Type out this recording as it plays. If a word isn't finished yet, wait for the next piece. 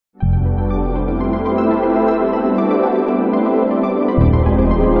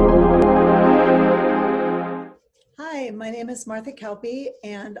My name is Martha Kelpie,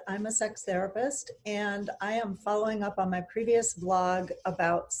 and I'm a sex therapist, and I am following up on my previous blog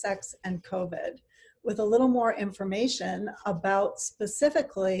about sex and COVID with a little more information about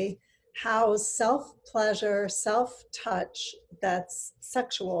specifically how self-pleasure, self-touch that's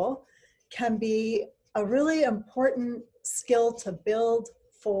sexual can be a really important skill to build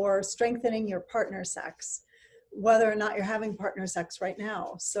for strengthening your partner sex, whether or not you're having partner sex right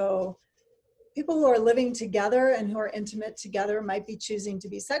now. So people who are living together and who are intimate together might be choosing to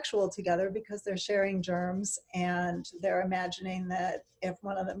be sexual together because they're sharing germs and they're imagining that if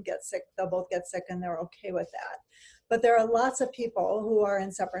one of them gets sick, they'll both get sick and they're okay with that. But there are lots of people who are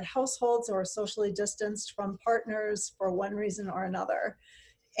in separate households or socially distanced from partners for one reason or another.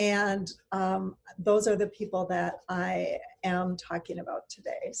 And those are the people that I am talking about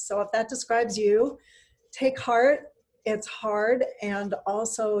today. So if that describes you, take heart. It's hard, and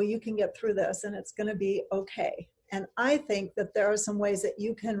also you can get through this and it's going to be okay. And I think that there are some ways that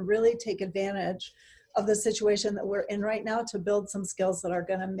you can really take advantage of the situation that we're in right now to build some skills that are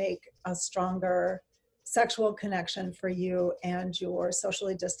going to make a stronger sexual connection for you and your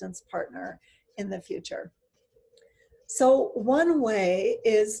socially distanced partner in the future. So one way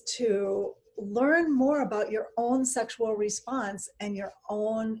is to learn more about your own sexual response and your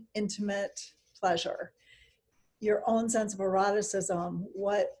own intimate pleasure, your own sense of eroticism,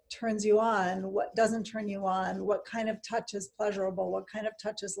 what turns you on, what doesn't turn you on, what kind of touch is pleasurable, what kind of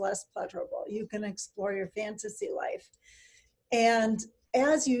touch is less pleasurable. You can explore your fantasy life. And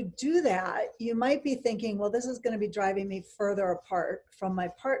as you do that, you might be thinking, well, this is going to be driving me further apart from my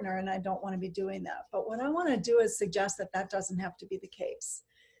partner, and I don't want to be doing that. But what I want to do is suggest that that doesn't have to be the case.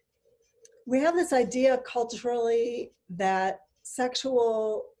 We have this idea culturally that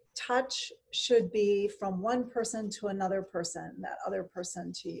sexual touch should be from one person to another person, that other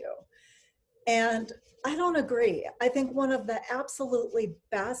person to you. And I don't agree. I think one of the absolutely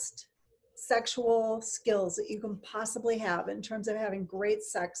best sexual skills that you can possibly have in terms of having great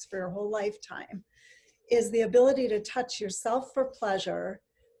sex for your whole lifetime is the ability to touch yourself for pleasure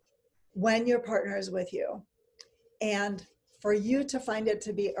when your partner is with you, and for you to find it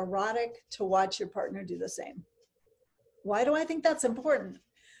to be erotic to watch your partner do the same. Why do I think that's important?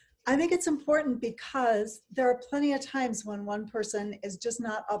 I think it's important because there are plenty of times when one person is just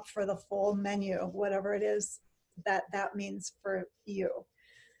not up for the full menu, whatever it is that that means for you.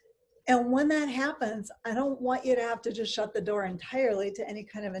 And when that happens, I don't want you to have to just shut the door entirely to any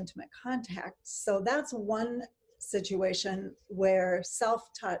kind of intimate contact. So that's one situation where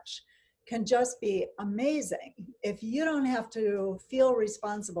self-touch can just be amazing. If you don't have to feel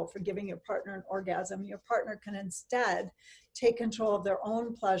responsible for giving your partner an orgasm, your partner can instead take control of their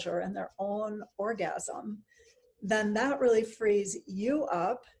own pleasure and their own orgasm, then that really frees you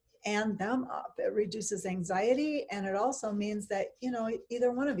up and them up. It reduces anxiety, and it also means that,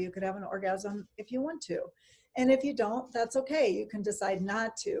 either one of you could have an orgasm if you want to. And if you don't, that's okay. You can decide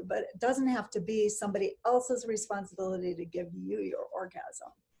not to, but it doesn't have to be somebody else's responsibility to give you your orgasm.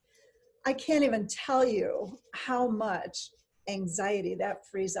 I can't even tell you how much anxiety that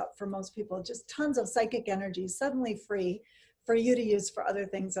frees up for most people. Just tons of psychic energy suddenly free for you to use for other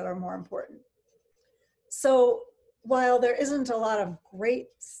things that are more important. So while there isn't a lot of great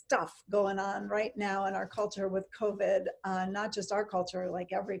stuff going on right now in our culture with COVID, not just our culture, like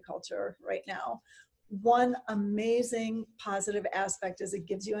every culture right now, one amazing positive aspect is it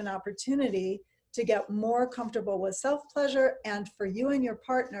gives you an opportunity to get more comfortable with self-pleasure, and for you and your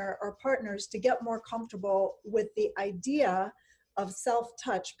partner or partners to get more comfortable with the idea of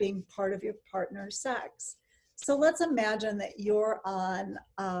self-touch being part of your partner's sex. So let's imagine that you're on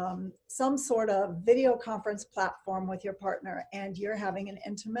some sort of video conference platform with your partner and you're having an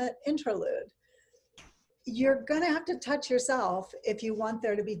intimate interlude. You're going to have to touch yourself if you want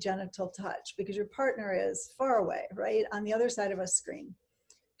there to be genital touch, because your partner is far away, right, on the other side of a screen.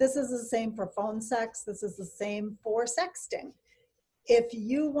 This is the same for phone sex. This is the same for sexting. If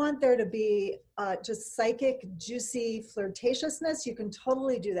you want there to be just psychic, juicy flirtatiousness, you can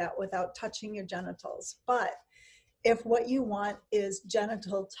totally do that without touching your genitals. But if what you want is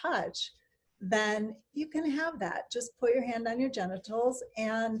genital touch, then you can have that. Just put your hand on your genitals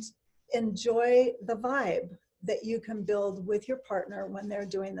and enjoy the vibe that you can build with your partner when they're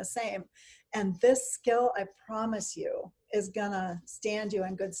doing the same. And this skill, I promise you, is gonna stand you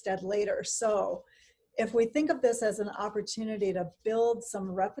in good stead later. So if we think of this as an opportunity to build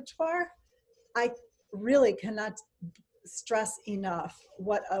some repertoire, I really cannot stress enough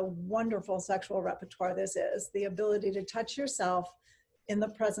what a wonderful sexual repertoire this is. The ability to touch yourself in the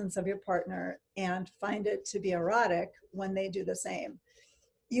presence of your partner and find it to be erotic when they do the same.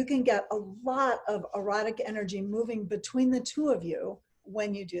 you can get a lot of erotic energy moving between the two of you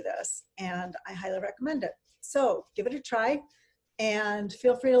when you do this, and I highly recommend it. So give it a try, and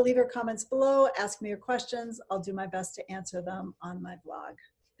feel free to leave your comments below, ask me your questions. I'll do my best to answer them on my blog.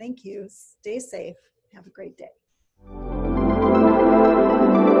 Thank you. Stay safe. Have a great day.